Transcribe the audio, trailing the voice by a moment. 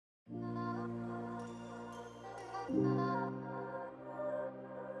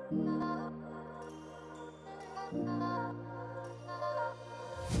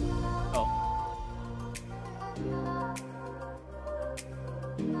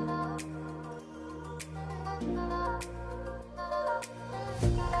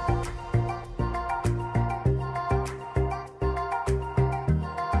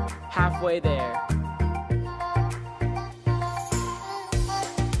Halfway there.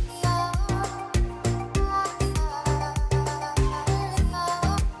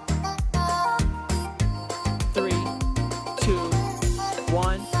 Three, two,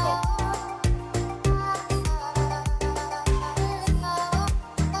 one, go.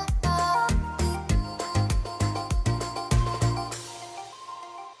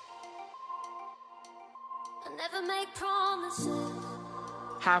 I never make promises.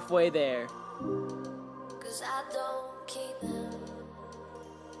 Halfway there. 'Cause I don't keep them.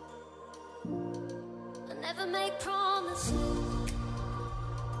 I never make promises.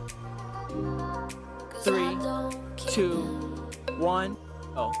 'Cause I Three, don't keep two, them. one,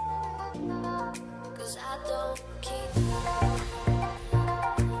 go. 'Cause I don't keep them.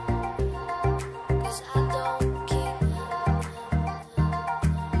 'Cause I don't keep them.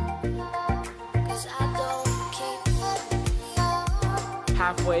 'Cause I don't keep them.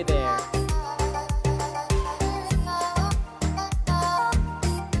 Halfway there.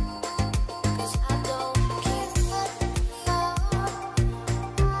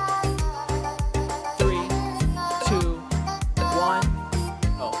 Three, two, one,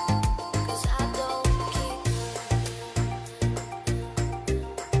 go.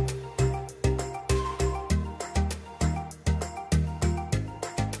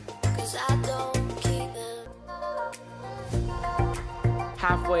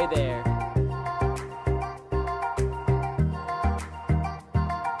 Halfway there.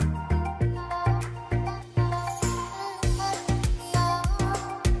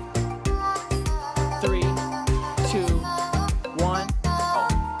 Three, two, one, go.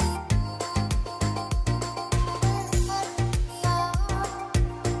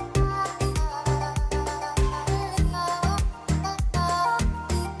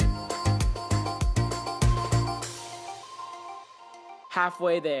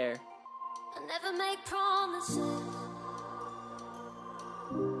 Halfway there. I never make promises,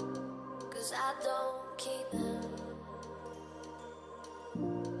 'cause I don't keep them.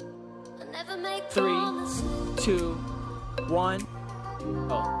 I never make Three, promises, two, one,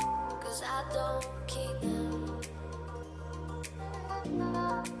 go. 'cause I don't keep them.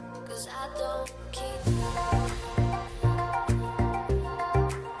 'Cause I don't keep them.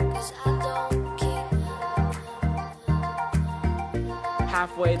 'Cause I don't keep them.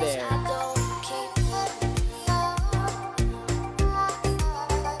 Halfway 'Cause there. I don't keep them.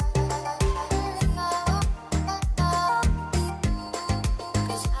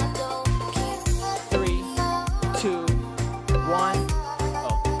 'Cause I don't keep them. Three, two, one,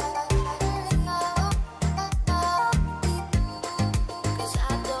 go. 'Cause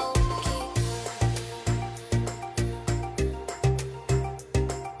I don't keep them.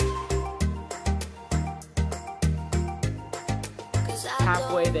 'Cause I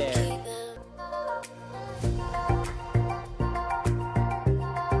Halfway don't there. keep them.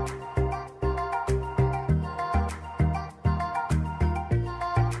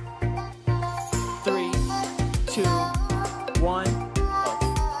 Three, two, one, go.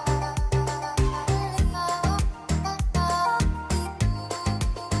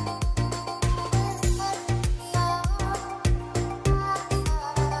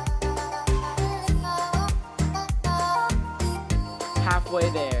 Halfway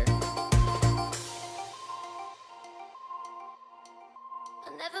there. I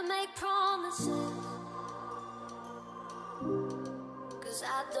never make promises, 'cause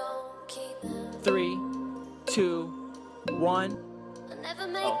I don't keep them. Three, two, one, I never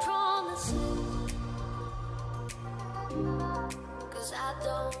make Oh. promises, 'cause I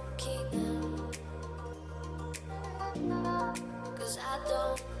don't keep them. 'Cause I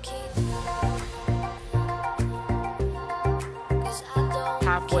don't keep them. 'Cause I don't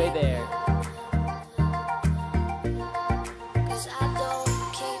halfway keep there. them. 'Cause I don't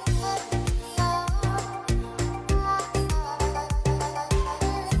keep them.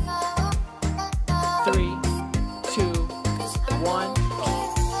 Three, two, 'Cause I one, don't go.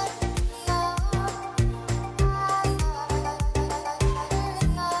 keep them.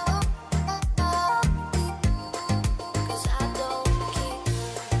 'Cause I don't keep them.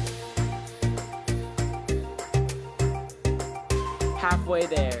 Halfway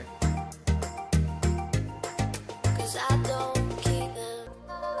there. 'Cause I don't keep them.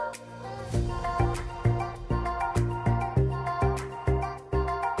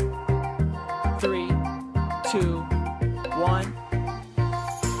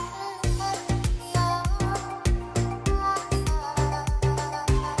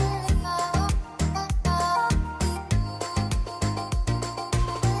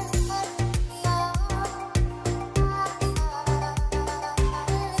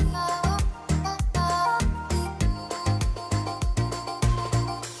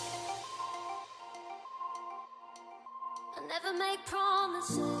 never make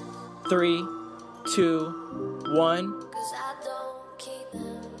promises. 3, 2, 1. Cause I don't keep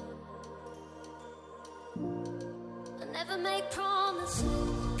them. I never make promises.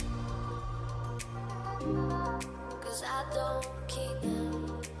 Cause I don't keep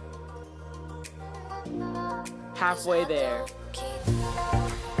them. Halfway there.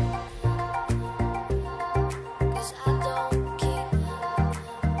 Cause I don't keep them.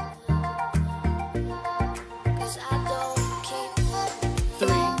 Cause I don't keep them.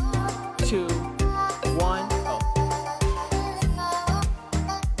 3, 2, 1. Oh.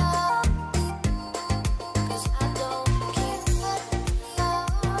 Cause I don't keep them.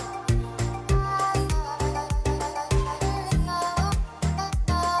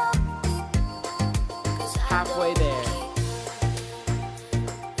 Cause I Halfway don't there.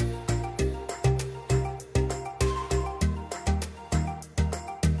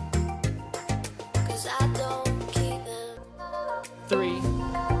 Cause I don't keep them. 3,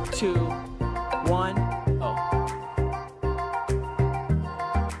 2, 1. Oh.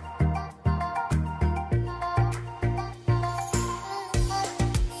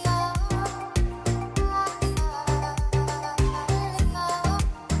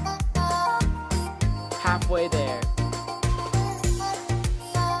 Halfway there.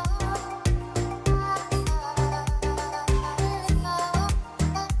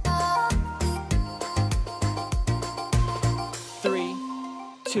 Three,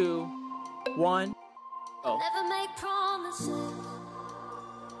 two, one. Oh. Never make promises.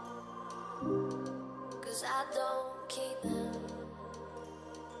 Cause I don't keep them.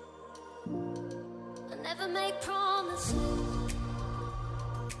 I never make promises.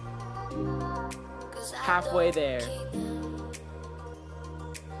 Cause I Halfway don't there. keep them.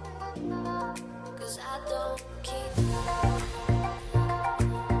 Cause I don't keep them.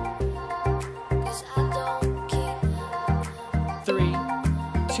 Cause I don't keep them. 3,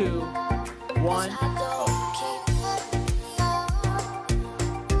 2, 1. Cause I don't keep them.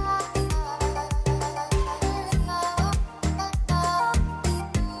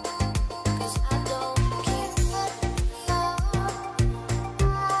 Cause I don't keep them.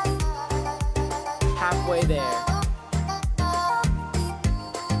 Halfway there.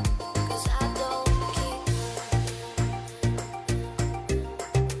 Cause I don't keep them.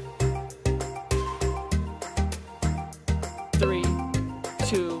 3,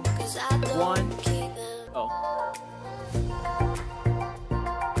 2, Cause I don't 1. keep them. Oh.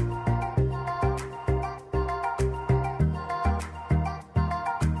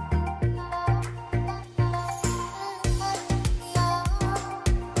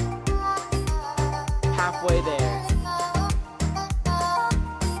 Halfway there.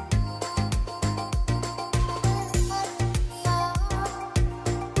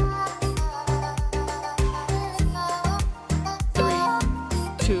 Three,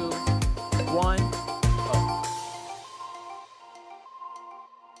 two, one. Oh.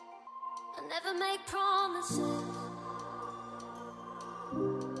 I never make promises.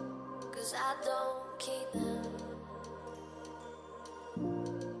 Cause I don't keep them.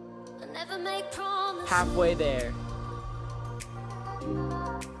 I never make promises. Halfway there.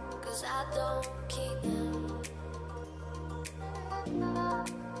 Cause I don't keep them.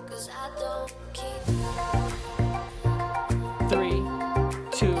 Cause I don't keep them. 3,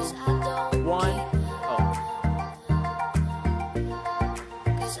 2, Cause I don't 1. keep them. Oh.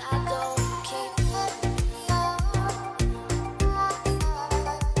 Cause I don't keep them.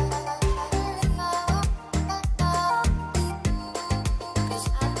 Cause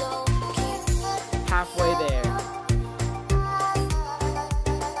I don't keep them. Halfway there.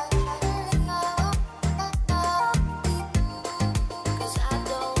 Cause I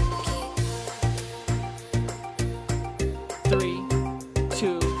don't keep them. 3,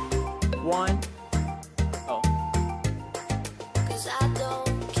 2, 1. Oh. Cause I don't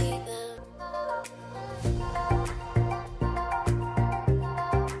keep them.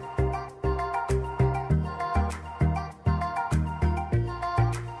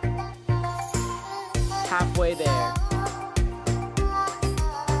 Halfway there.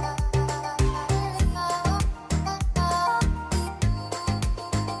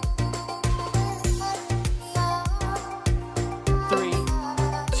 Three,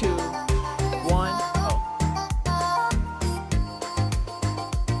 two, one. Oh.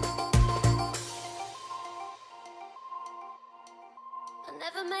 I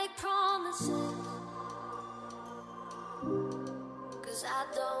never make promises. Cause I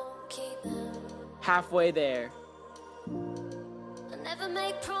don't keep them. Halfway there. I never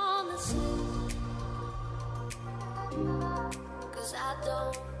make promises. Cause I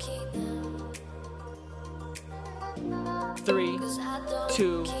don't keep them. 3,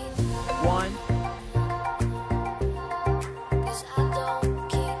 2, 1.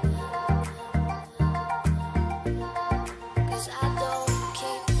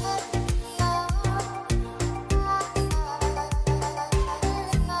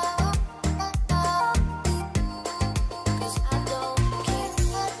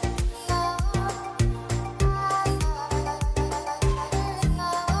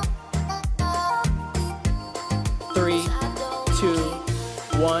 Three, two,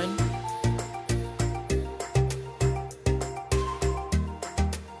 one.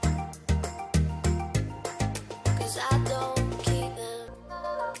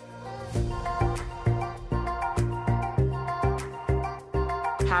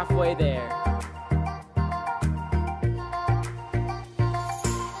 Halfway there.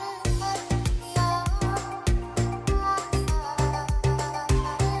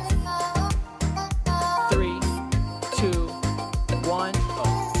 Three, two, one.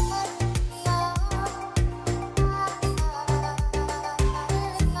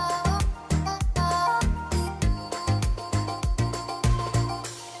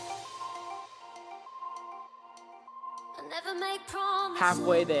 Never make promises,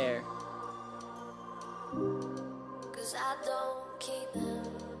 Halfway there. 'cause I don't keep them.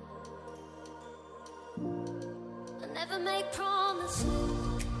 I never make promises,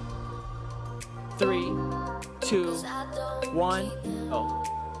 3, 2, 'cause I don't 1. keep them. Oh.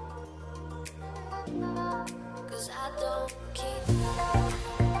 'Cause I don't keep them.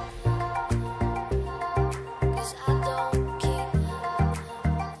 'Cause I don't keep them.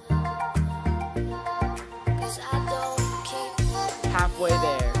 'Cause I don't keep them. Halfway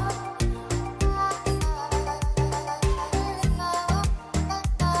there.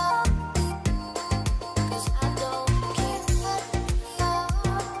 Cause I don't keep them.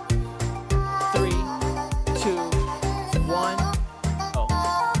 3, 2, 1. Oh.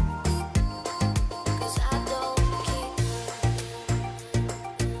 Cause I don't keep them.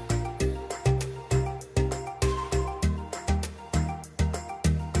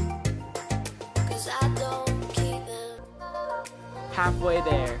 Cause I don't keep them. Halfway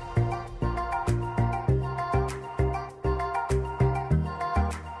there.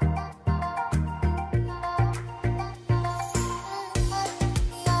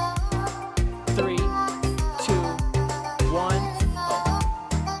 Three, two, one. Oh.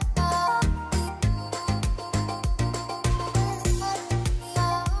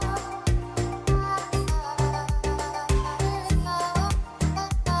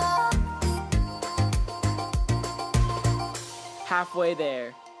 Halfway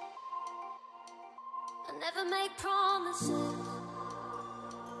there. I never make promises,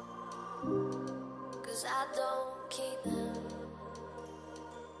 'cause I don't keep them.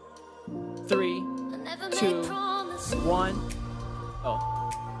 3, I never 2, make promises, 1. Oh.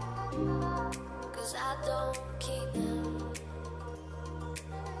 'cause I don't keep them.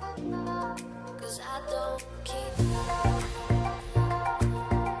 'Cause I don't keep them.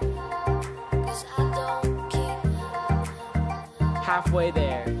 'Cause I don't keep them. Halfway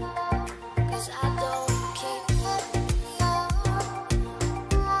there. 'Cause I don't keep them.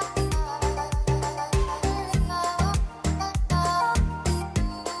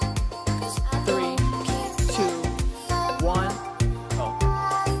 'Cause I 3, don't keep 2, 1. Oh.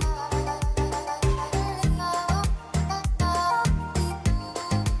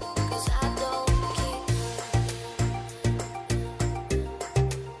 Cause I don't keep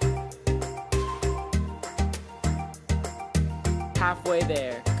Halfway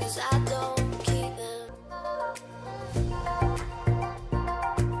there. 'cause I don't keep them.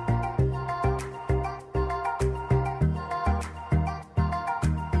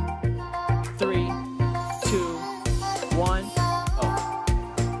 3, 2, 1. Oh.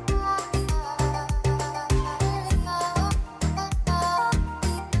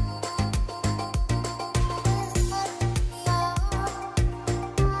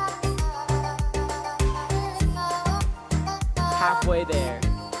 Halfway there.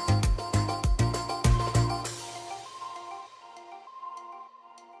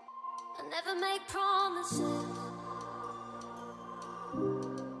 I never make promises,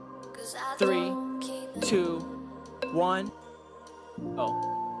 'cause I 3, don't keep them. 2, 1. Oh.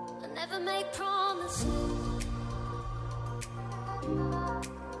 I never make promises,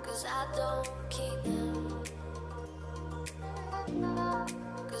 'cause I don't keep them.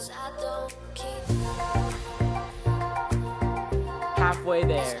 'Cause I don't keep them. Halfway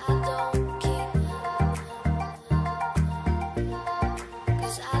there. 'Cause I don't keep them.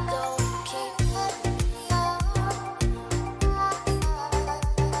 'Cause I don't keep them.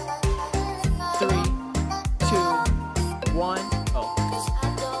 3, 2,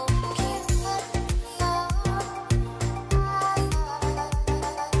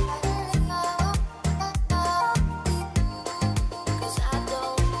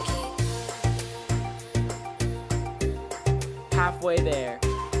 Halfway there.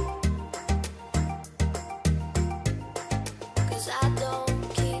 'Cause I don't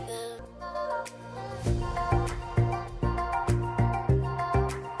keep them.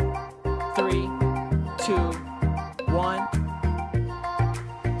 3, 2, 1.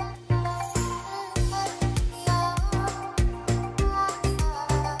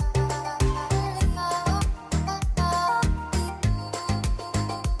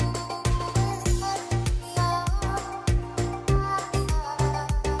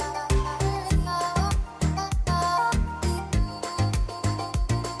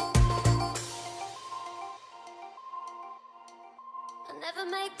 I never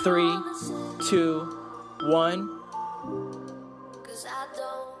make 3, promises, 2, 1. 'cause I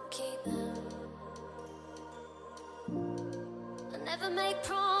don't keep them. I never make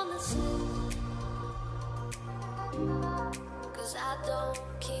promises, 'cause I don't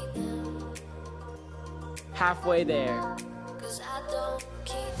keep them. Halfway there. 'Cause I don't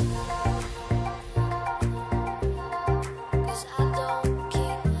keep them. 'Cause I don't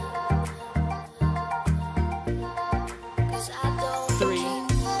keep them. 'Cause I don't 3,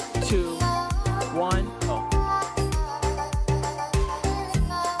 keep 2, 1. Oh.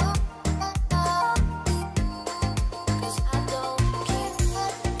 Cause I don't keep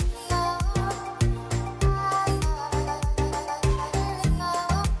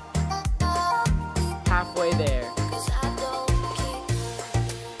Halfway there. 'Cause I don't keep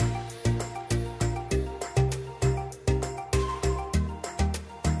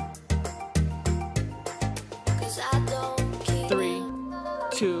 'Cause I don't keep 3,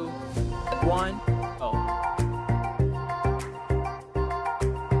 2, 1. Oh.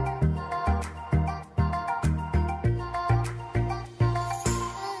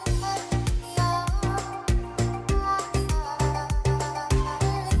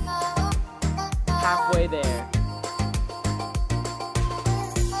 Halfway there.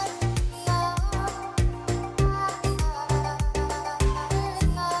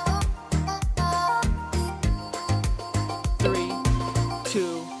 3,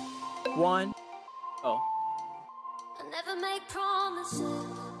 2, 1. Oh. I never make promises,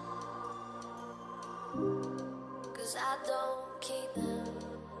 'cause I don't keep them.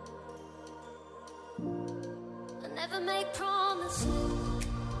 I never make promises,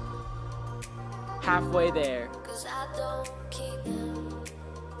 Halfway there. 'cause I don't keep them.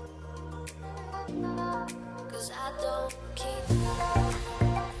 'Cause I don't keep them.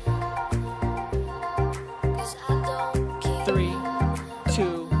 'Cause I don't keep 3,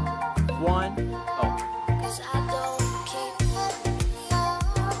 2, 1. Oh. 'Cause I don't keep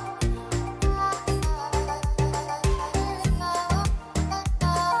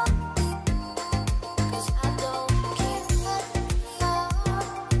 'Cause I don't keep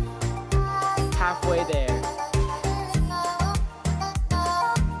Halfway there.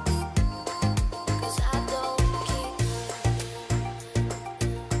 'Cause I don't keep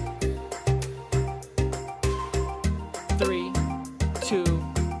 3, 2,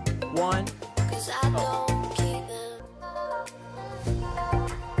 1. 'Cause I don't keep them.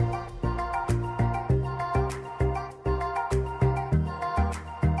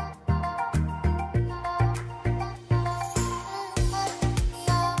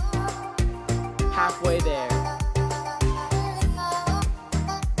 Halfway there.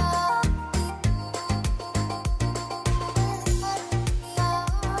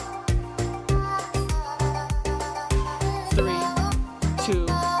 3, 2,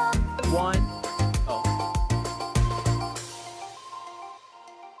 1. Oh.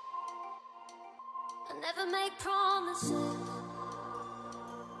 I never make promises,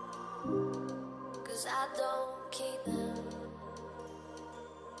 'cause I don't keep them.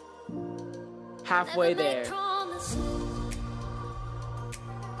 Halfway Never make there. promises,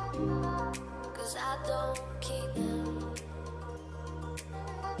 'cause I don't keep them.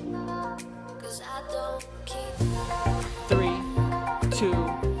 'Cause I don't keep 3, 2,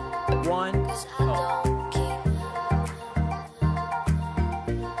 1. 'Cause I Oh. don't keep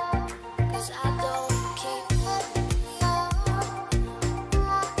 'Cause I don't keep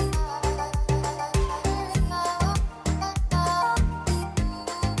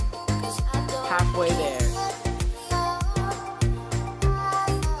 'Cause I don't Halfway there.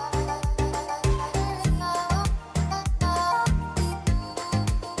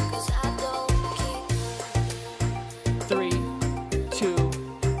 'Cause I don't keep 3, 2,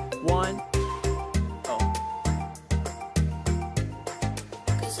 1. Oh.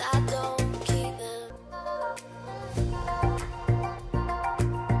 'Cause I don't keep them.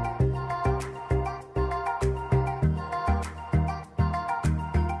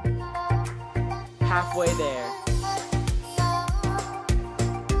 Halfway there.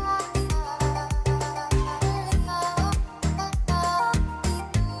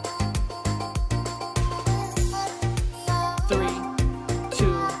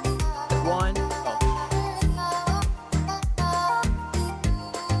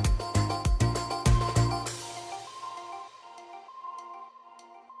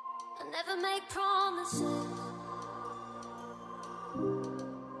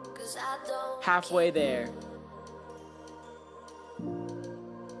 'cause I don't halfway keep there.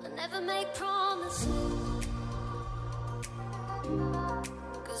 I never make promises,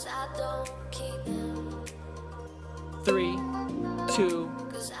 'cause I don't keep them. 3, 2,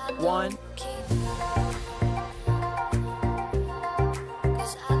 'Cause I don't 1. keep them.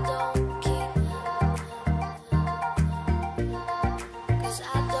 'Cause I don't keep them. 'Cause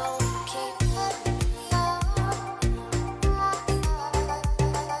I don't keep them.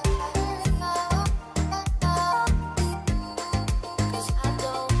 'Cause I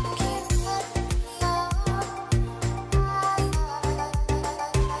don't keep them.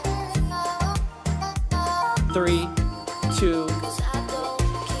 3, 2,